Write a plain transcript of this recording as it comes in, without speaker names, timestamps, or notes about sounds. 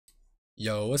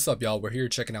Yo, what's up, y'all? We're here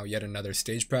checking out yet another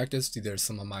stage practice. These are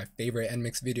some of my favorite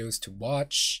NMIXX videos to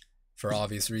watch for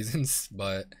obvious reasons,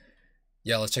 but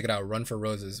yeah, let's check it out. Run for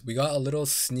Roses. We got a little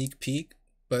sneak peek,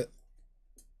 but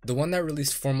the one that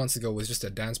released 4 months ago was just a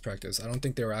dance practice. I don't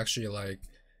think they were actually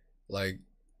like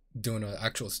doing an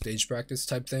actual stage practice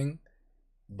type thing,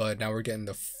 but now we're getting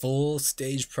the full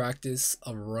stage practice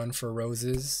of Run for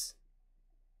Roses,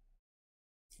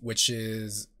 which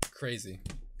is crazy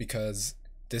because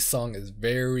this song is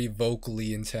very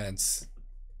vocally intense.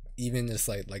 Even just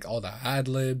like all the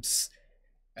ad-libs,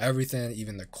 everything,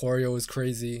 even the choreo is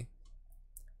crazy.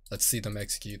 Let's see them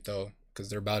execute though, because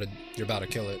they're about to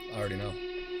kill it. I already know.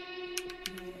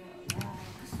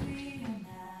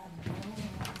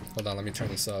 Hold on, let me turn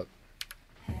this up.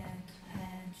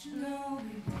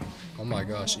 Oh my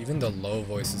gosh, even the low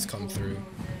voices come through.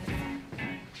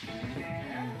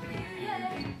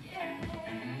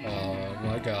 Oh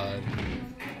my god.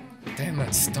 Damn,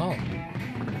 that stomp.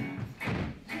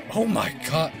 Oh my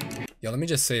god. Yeah, let me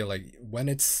just say, like, when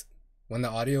the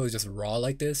audio is just raw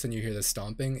like this and you hear the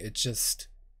stomping, it just,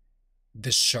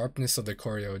 the sharpness of the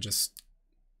choreo just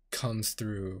comes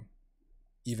through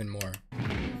even more.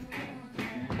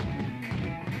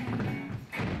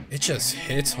 It just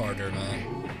hits harder,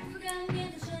 man.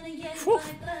 Whew.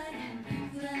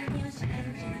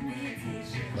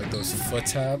 Like those foot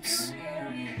taps.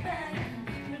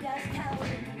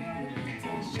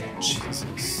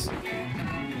 Jesus.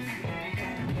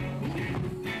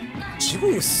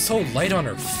 Jiwoo is so light on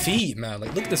her feet, man.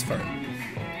 Like, look at this part.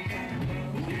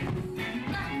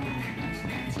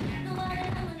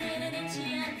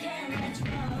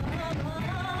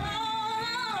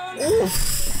 Oof.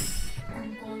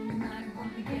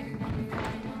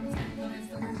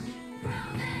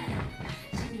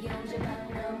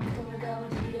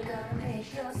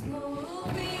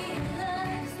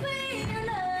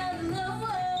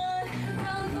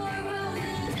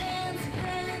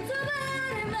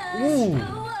 Ooh.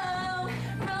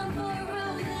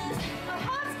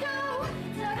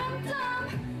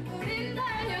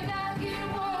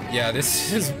 Yeah,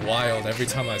 this is wild every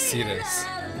time I see this.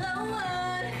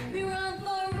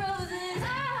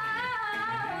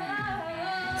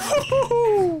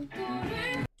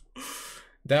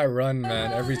 That run,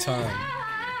 man, every time.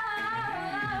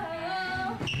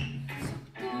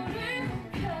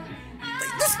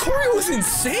 Like, this choreo was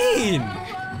insane!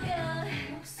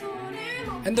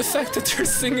 And the fact that they're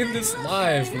singing this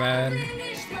live, man,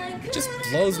 just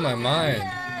blows my mind.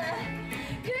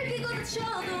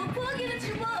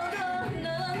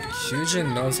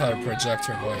 Hyujin knows how to project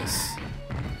her voice.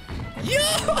 Yo!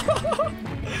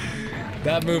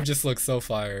 That move just looks so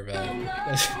fire, man.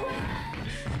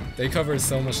 They cover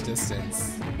so much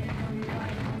distance.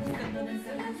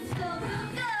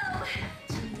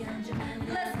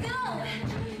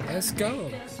 Let's go.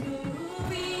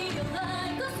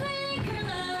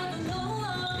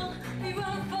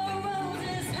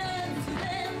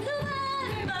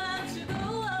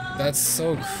 That's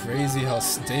so crazy how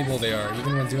stable they are,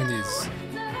 even when doing these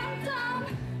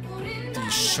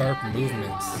sharp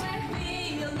movements.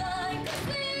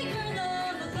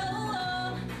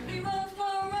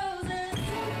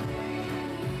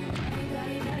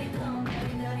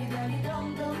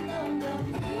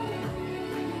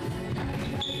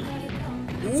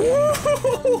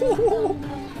 Woo!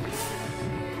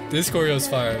 This choreo's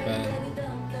fire, man.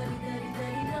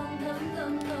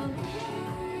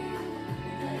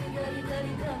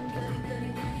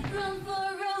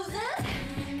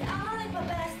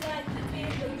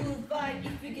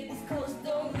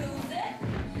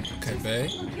 Okay, bae.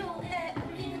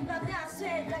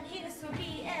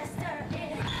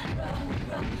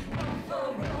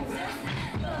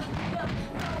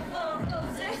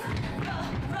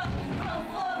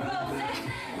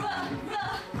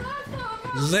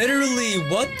 Literally,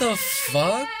 what the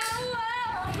fuck?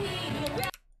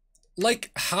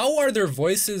 Like, how are their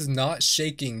voices not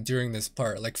shaking during this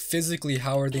part? Like, physically,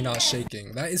 how are they not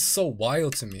shaking? That is so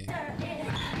wild to me.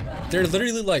 They're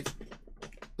literally like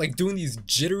doing these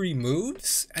jittery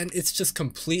moves, and it's just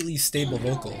completely stable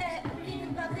vocal.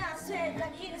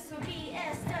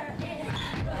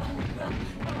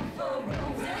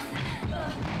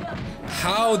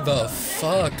 How the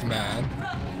fuck, man?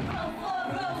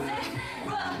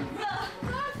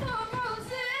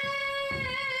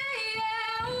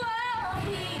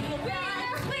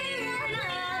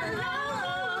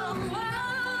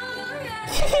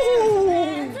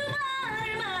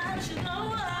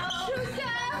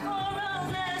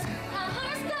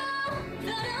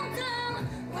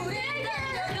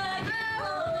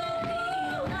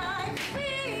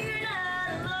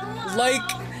 Like,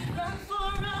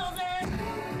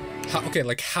 Okay,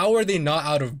 like how are they not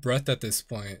out of breath at this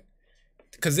point?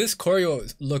 Because this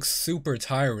choreo looks super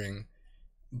tiring,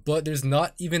 but there's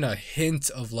not even a hint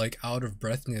of like out of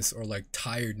breathness or like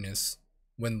tiredness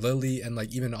when Lily and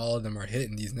like even all of them are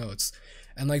hitting these notes.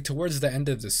 And like towards the end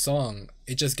of the song,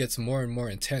 it just gets more and more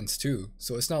intense too.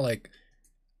 So it's not like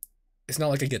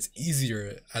it gets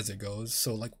easier as it goes.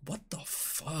 So like what the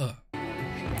fuck?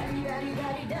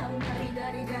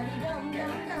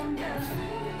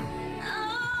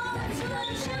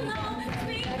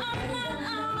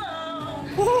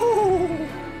 Ooh.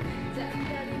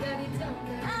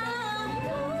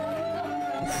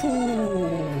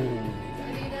 Ooh.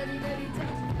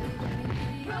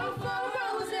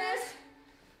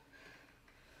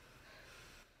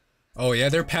 Oh yeah,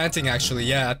 they're panting actually.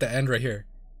 Yeah, at the end right here.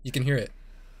 You can hear it.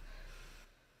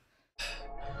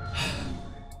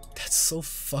 That's so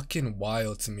fucking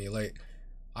wild to me. Like,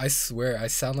 I swear I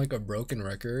sound like a broken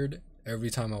record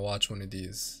every time I watch one of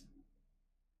these.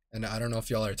 And I don't know if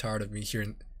y'all are tired of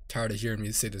hearing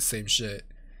me say the same shit,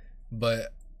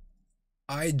 but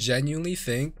I genuinely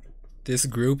think this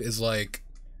group is like,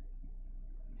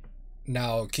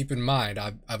 now keep in mind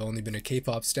I've only been a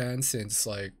K-pop stan since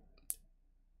like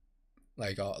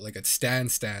a stan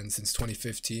since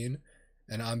 2015,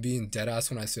 and I'm being dead ass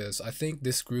when I say this. I think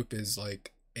this group is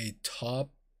like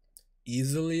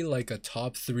easily like a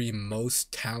top 3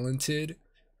 most talented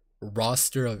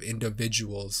roster of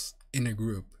individuals in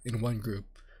one group.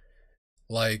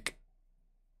 Like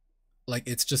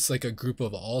it's just like a group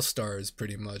of all-stars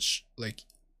pretty much. Like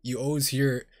you always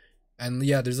hear, and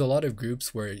yeah, there's a lot of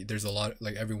groups where there's a lot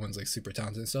like everyone's like super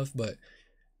talented and stuff, but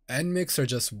NMIXX are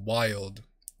just wild.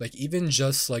 Like even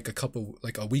just like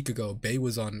a week ago, Bae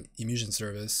was on Emusion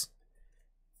service,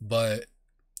 but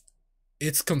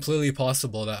it's completely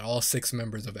possible that all 6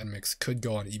 members of NMIXX could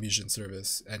go on Emusion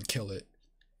service and kill it.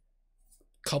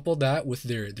 Couple that with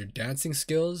their dancing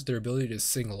skills, their ability to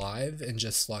sing live, and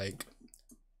just like,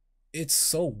 it's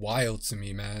so wild to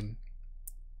me, man.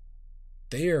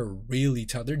 They are really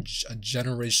they're a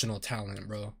generational talent,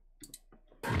 bro.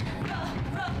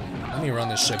 Let me run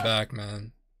this shit back,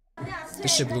 man.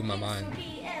 This shit blew my mind.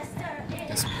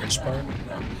 This bridge part.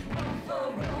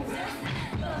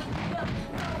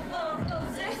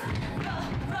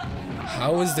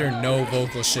 How is there no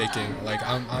vocal shaking? Like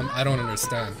I don't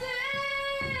understand.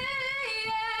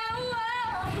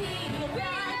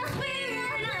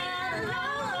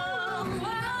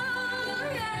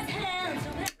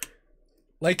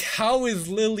 Like how is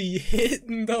Lily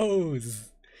hitting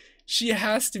those? She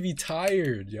has to be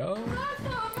tired, yo.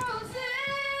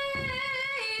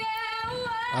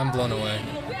 I'm blown away.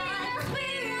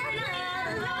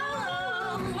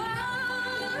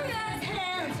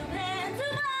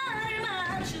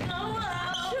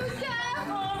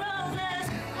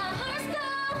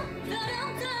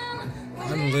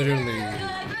 I'm literally...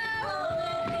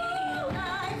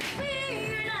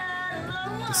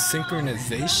 The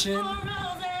synchronization?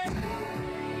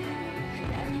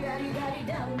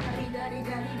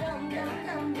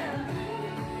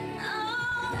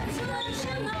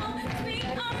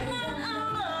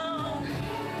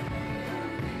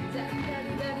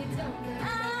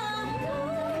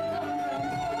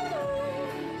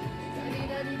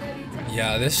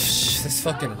 Yeah, this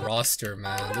fucking roster,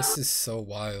 man. This is so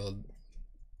wild.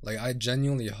 Like, I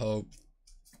genuinely hope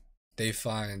they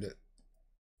find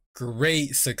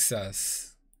great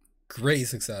success. Great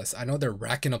success. I know they're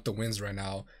racking up the wins right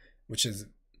now, which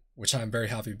I'm very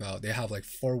happy about. They have like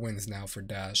 4 wins now for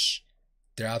Dash.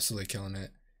 They're absolutely killing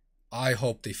it. I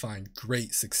hope they find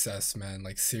great success, man.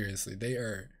 Like seriously, they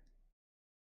are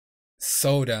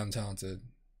so damn talented.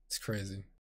 It's crazy.